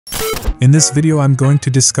In this video I'm going to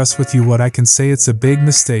discuss with you what I can say it's a big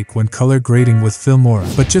mistake when color grading with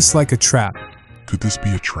Filmora. But just like a trap, could this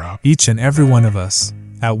be a trap? Each and every one of us,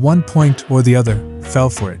 at one point or the other, fell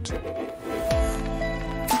for it.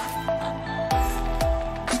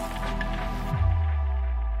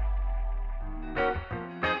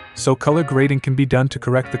 So color grading can be done to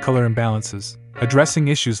correct the color imbalances, addressing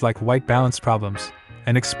issues like white balance problems,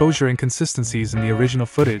 and exposure inconsistencies in the original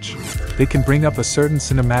footage. They can bring up a certain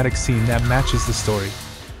cinematic scene that matches the story,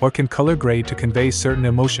 or can color grade to convey certain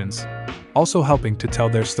emotions, also helping to tell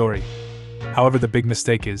their story. However, the big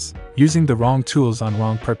mistake is using the wrong tools on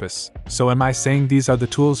wrong purpose. So am I saying these are the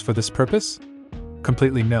tools for this purpose?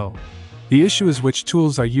 Completely no. The issue is which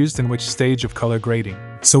tools are used in which stage of color grading.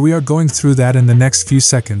 So we are going through that in the next few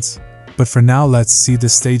seconds, but for now let's see the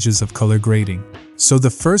stages of color grading. So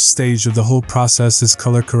the first stage of the whole process is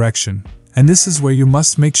color correction, and this is where you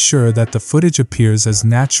must make sure that the footage appears as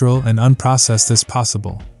natural and unprocessed as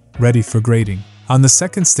possible, ready for grading. On the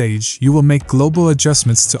second stage, you will make global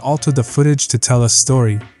adjustments to alter the footage to tell a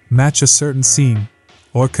story, match a certain scene,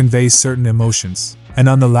 or convey certain emotions. And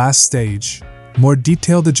on the last stage, more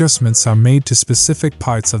detailed adjustments are made to specific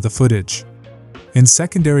parts of the footage. In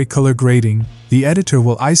secondary color grading, the editor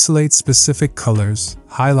will isolate specific colors,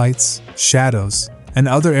 highlights, shadows, and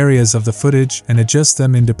other areas of the footage and adjust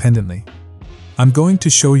them independently. I'm going to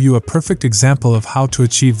show you a perfect example of how to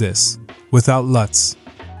achieve this, without LUTs,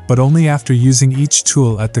 but only after using each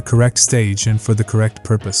tool at the correct stage and for the correct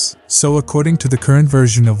purpose. So according to the current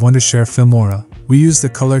version of Wondershare Filmora, we use the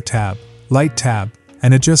Color tab, Light tab,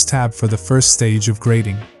 and Adjust tab for the first stage of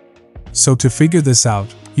grading. So to figure this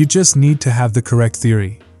out, you just need to have the correct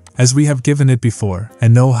theory, as we have given it before,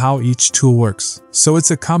 and know how each tool works. So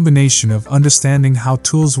it's a combination of understanding how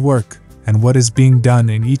tools work and what is being done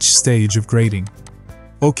in each stage of grading.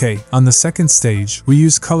 Okay, on the second stage, we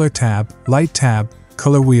use Color tab, Light tab,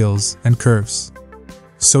 color wheels, and curves.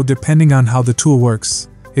 So depending on how the tool works,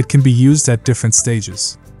 it can be used at different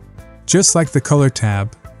stages. Just like the Color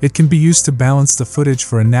tab, it can be used to balance the footage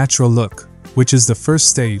for a natural look, which is the first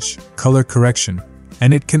stage, color correction.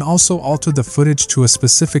 And it can also alter the footage to a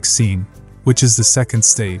specific scene, which is the second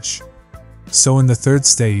stage. So in the third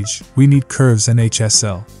stage, we need curves and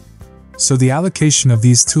HSL. So the allocation of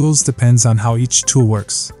these tools depends on how each tool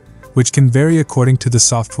works, which can vary according to the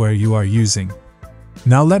software you are using.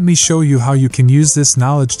 Now let me show you how you can use this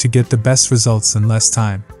knowledge to get the best results in less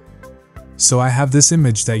time. So I have this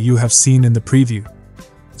image that you have seen in the preview.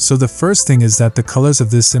 So the first thing is that the colors of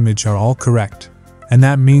this image are all correct. And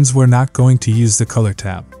that means we're not going to use the Color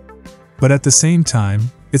tab. But at the same time,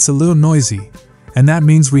 it's a little noisy, and that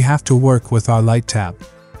means we have to work with our Light tab.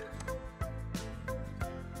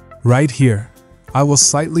 Right here, I will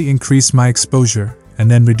slightly increase my exposure and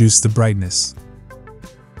then reduce the brightness.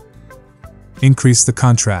 Increase the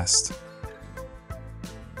contrast.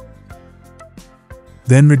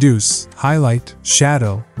 Then reduce, highlight,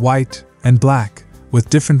 shadow, white, and black with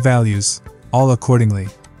different values, all accordingly.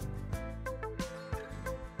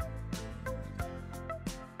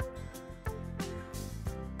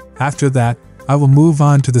 After that, I will move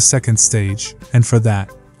on to the second stage, and for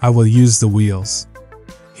that, I will use the wheels.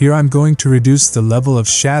 Here I'm going to reduce the level of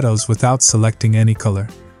shadows without selecting any color.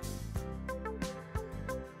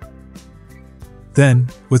 Then,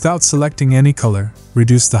 without selecting any color,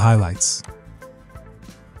 reduce the highlights.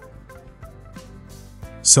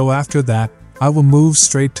 So after that, I will move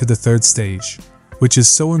straight to the third stage, which is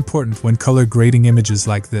so important when color grading images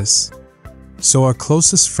like this. So our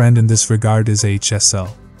closest friend in this regard is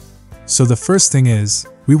HSL. So the first thing is,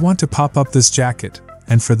 we want to pop up this jacket,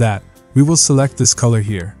 and for that, we will select this color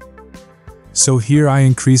here. So here I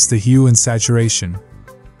increase the hue and saturation.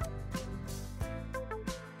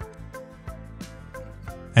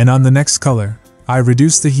 And on the next color, I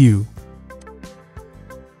reduce the hue,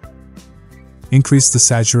 increase the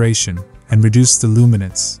saturation, and reduce the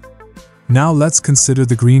luminance. Now let's consider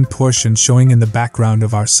the green portion showing in the background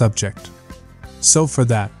of our subject. So for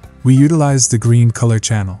that, we utilize the green color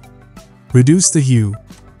channel. Reduce the hue,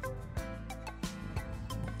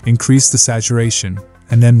 increase the saturation,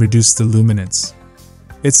 and then reduce the luminance.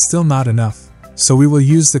 It's still not enough, so we will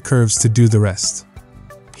use the curves to do the rest.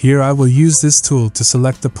 Here I will use this tool to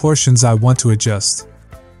select the portions I want to adjust.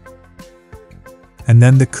 And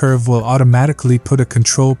then the curve will automatically put a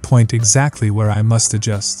control point exactly where I must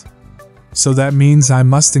adjust. So that means I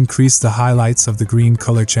must increase the highlights of the green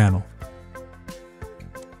color channel.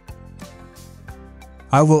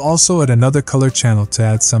 I will also add another color channel to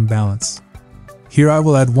add some balance. Here I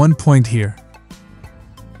will add 1 point here,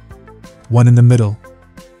 1 in the middle,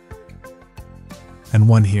 and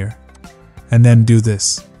 1 here. And then do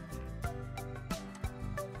this.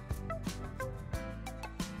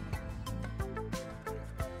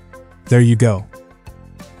 There you go.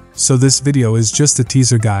 So this video is just a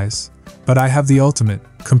teaser, guys, but I have the ultimate,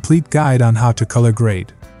 complete guide on how to color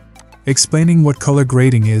grade, explaining what color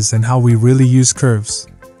grading is and how we really use curves,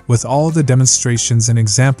 with all the demonstrations and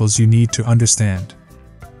examples you need to understand.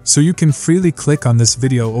 So you can freely click on this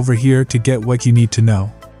video over here to get what you need to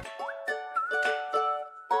know.